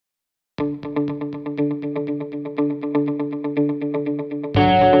Hi,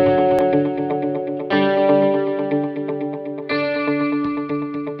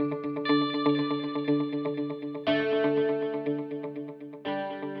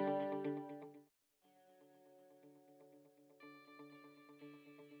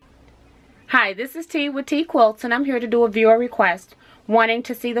 this is T with TeaQuilts, and I'm here to do a viewer request wanting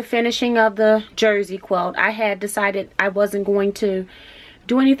to see the finishing of the jersey quilt. I had decided I wasn't going to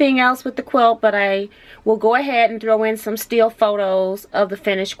do anything else with the quilt, but I will go ahead and throw in some still photos of the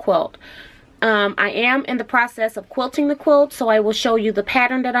finished quilt. I am in the process of quilting the quilt, so I will show you the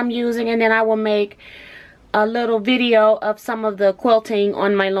pattern that I'm using, and then I will make a little video of some of the quilting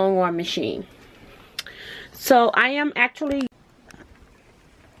on my long arm machine. So I am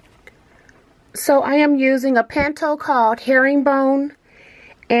using a Panto called Herringbone,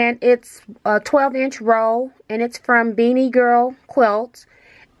 and it's a 12-inch roll, and it's from Beanie Girl Quilts,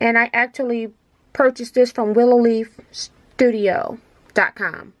 and I actually purchased this from Willow Leaf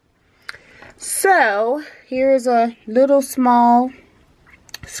Studio.com. So here's a little small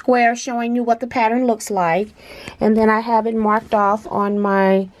square showing you what the pattern looks like, and then I have it marked off on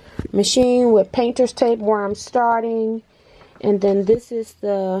my machine with painter's tape where I'm starting, and then this is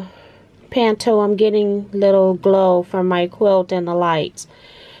the Panto. I'm getting little glow from my quilt and the lights.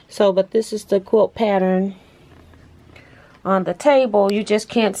 So, but this is the quilt pattern on the table. You just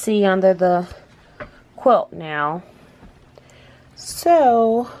can't see under the quilt now.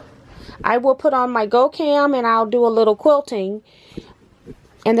 So, I will put on my Go Cam and I'll do a little quilting.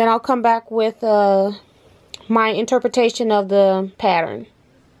 And then I'll come back with my interpretation of the pattern.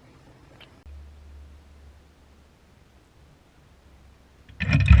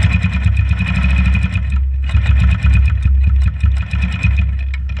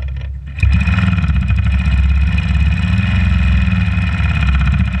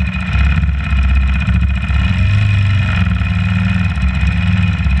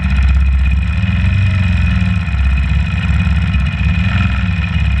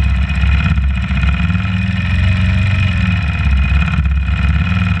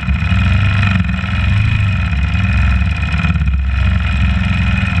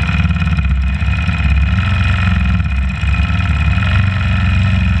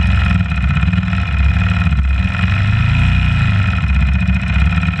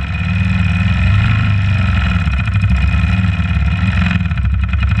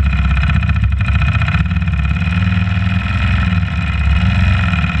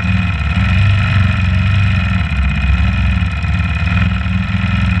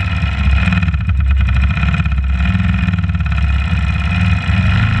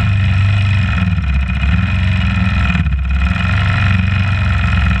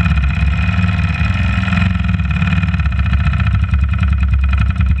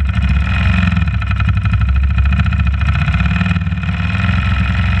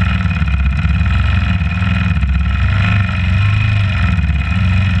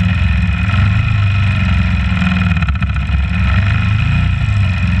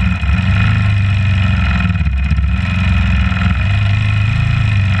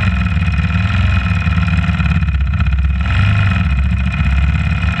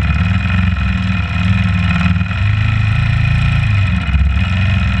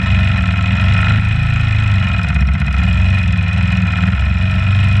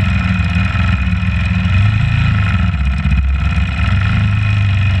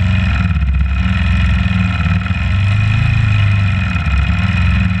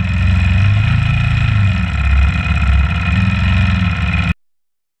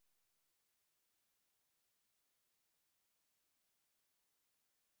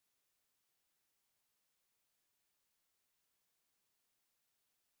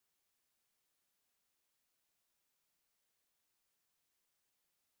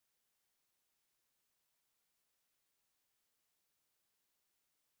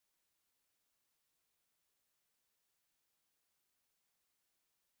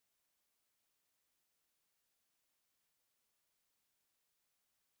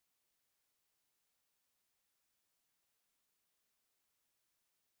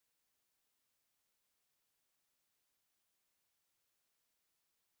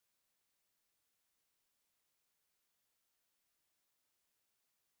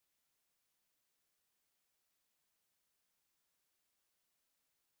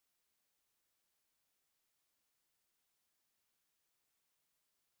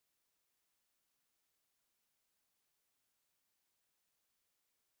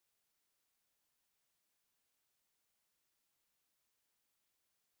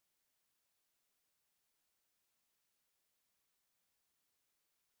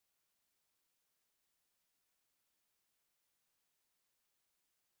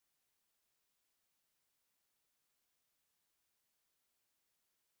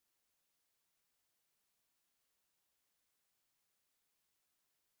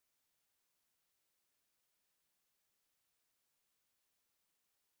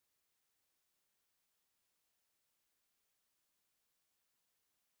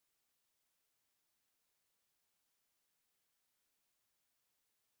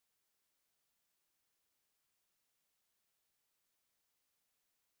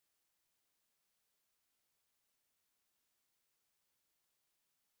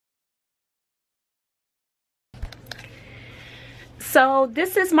 So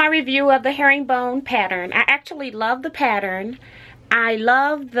this is my review of the herringbone pattern. I actually love the pattern. I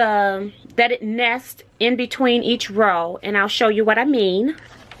love that it nests in between each row, and I'll show you what I mean.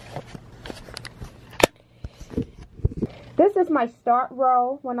 This is my start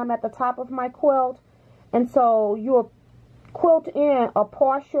row when I'm at the top of my quilt, and so you'll quilt in a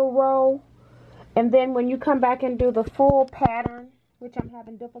partial row, and then when you come back and do the full pattern, which I'm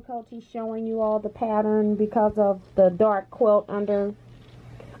having difficulty showing you all the pattern because of the dark quilt on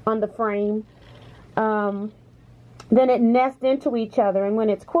the frame, then it nests into each other, and when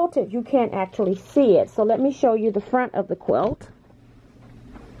it's quilted you can't actually see it. So let me show you the front of the quilt.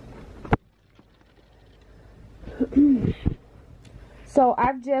 So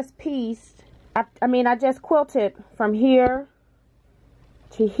I've just pieced, I just quilted from here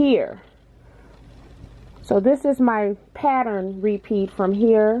to here. So this is my pattern repeat from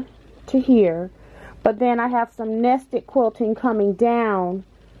here to here, but then I have some nested quilting coming down.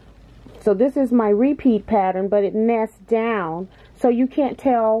 So this is my repeat pattern, but it nests down, so you can't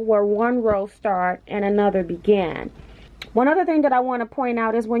tell where one row starts and another began. One other thing that I want to point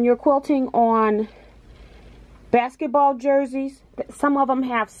out is when you're quilting on basketball jerseys, some of them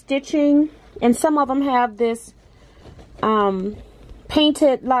have stitching and some of them have this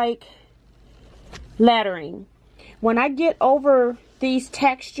painted like lettering. When I get over these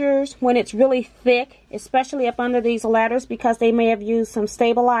textures, when it's really thick, especially up under these letters, because they may have used some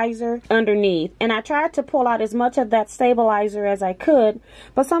stabilizer underneath, and I tried to pull out as much of that stabilizer as I could,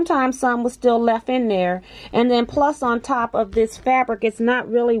 but sometimes some was still left in there. And then plus on top of this fabric, it's not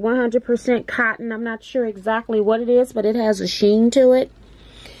really 100% cotton. I'm not sure exactly what it is, but it has a sheen to it.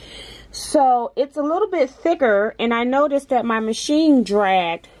 So it's a little bit thicker, and I noticed that my machine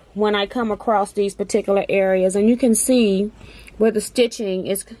dragged when I come across these particular areas, and you can see where the stitching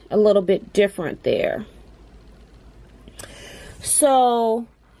is a little bit different there. So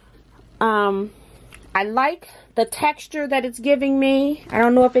I like the texture that it's giving me. I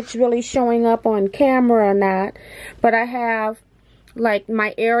don't know if it's really showing up on camera or not, but I have, like,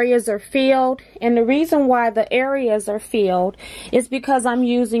 my areas are filled, and the reason why the areas are filled is because I'm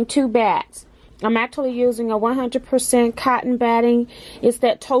using 2 bats. I'm actually using a 100% cotton batting. It's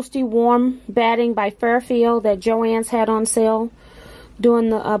that toasty warm batting by Fairfield that Joann's had on sale during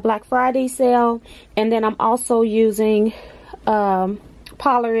the Black Friday sale. And then I'm also using polyester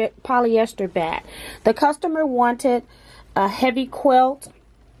bat. The customer wanted a heavy quilt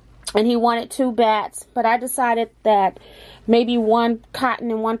and he wanted 2 bats, but I decided that maybe 1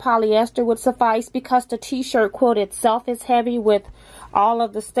 cotton and 1 polyester would suffice because the t-shirt quilt itself is heavy with all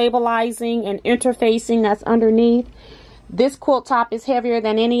of the stabilizing and interfacing that's underneath. This quilt top is heavier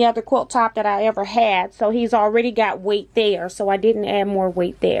than any other quilt top that I ever had, so he's already got weight there, so I didn't add more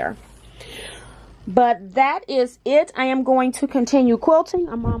weight there. But that is it. I am going to continue quilting.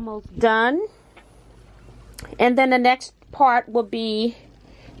 I'm almost done, and then the next part will be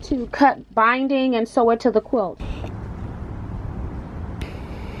to cut binding and sew it to the quilt.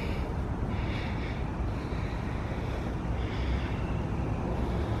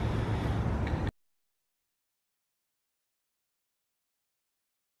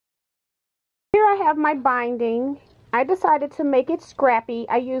 Here I have my binding. I decided to make it scrappy.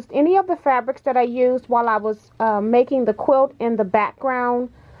 I used any of the fabrics that I used while I was making the quilt in the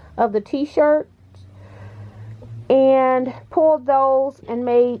background of the t-shirt, and pulled those and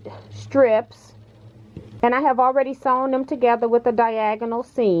made strips. And I have already sewn them together with a diagonal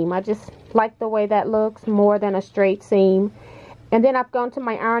seam. I just like the way that looks more than a straight seam. And then I've gone to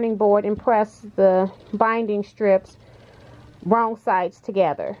my ironing board and pressed the binding strips wrong sides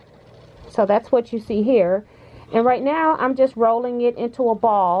together. So that's what you see here. And right now I'm just rolling it into a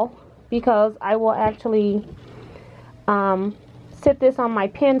ball because I will actually sit this on my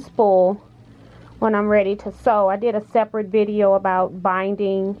pin spool when I'm ready to sew. I did a separate video about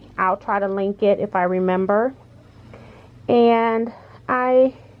binding. I'll try to link it if I remember. And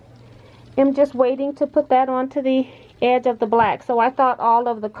I am just waiting to put that onto the edge of the black. So I thought all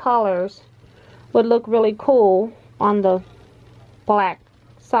of the colors would look really cool on the black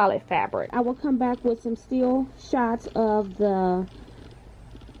solid fabric. I will come back with some still shots of the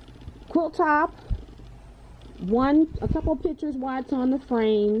quilt top, a couple pictures while it's on the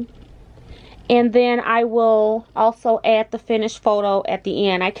frame, and then I will also add the finished photo at the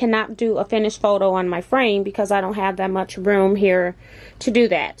end. I cannot do a finished photo on my frame because I don't have that much room here to do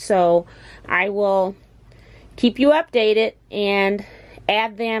that. So I will keep you updated and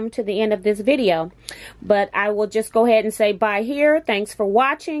add them to the end of this video. But I will just go ahead and say bye here. Thanks for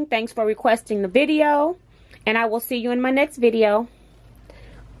watching. Thanks for requesting the video. And I will see you in my next video.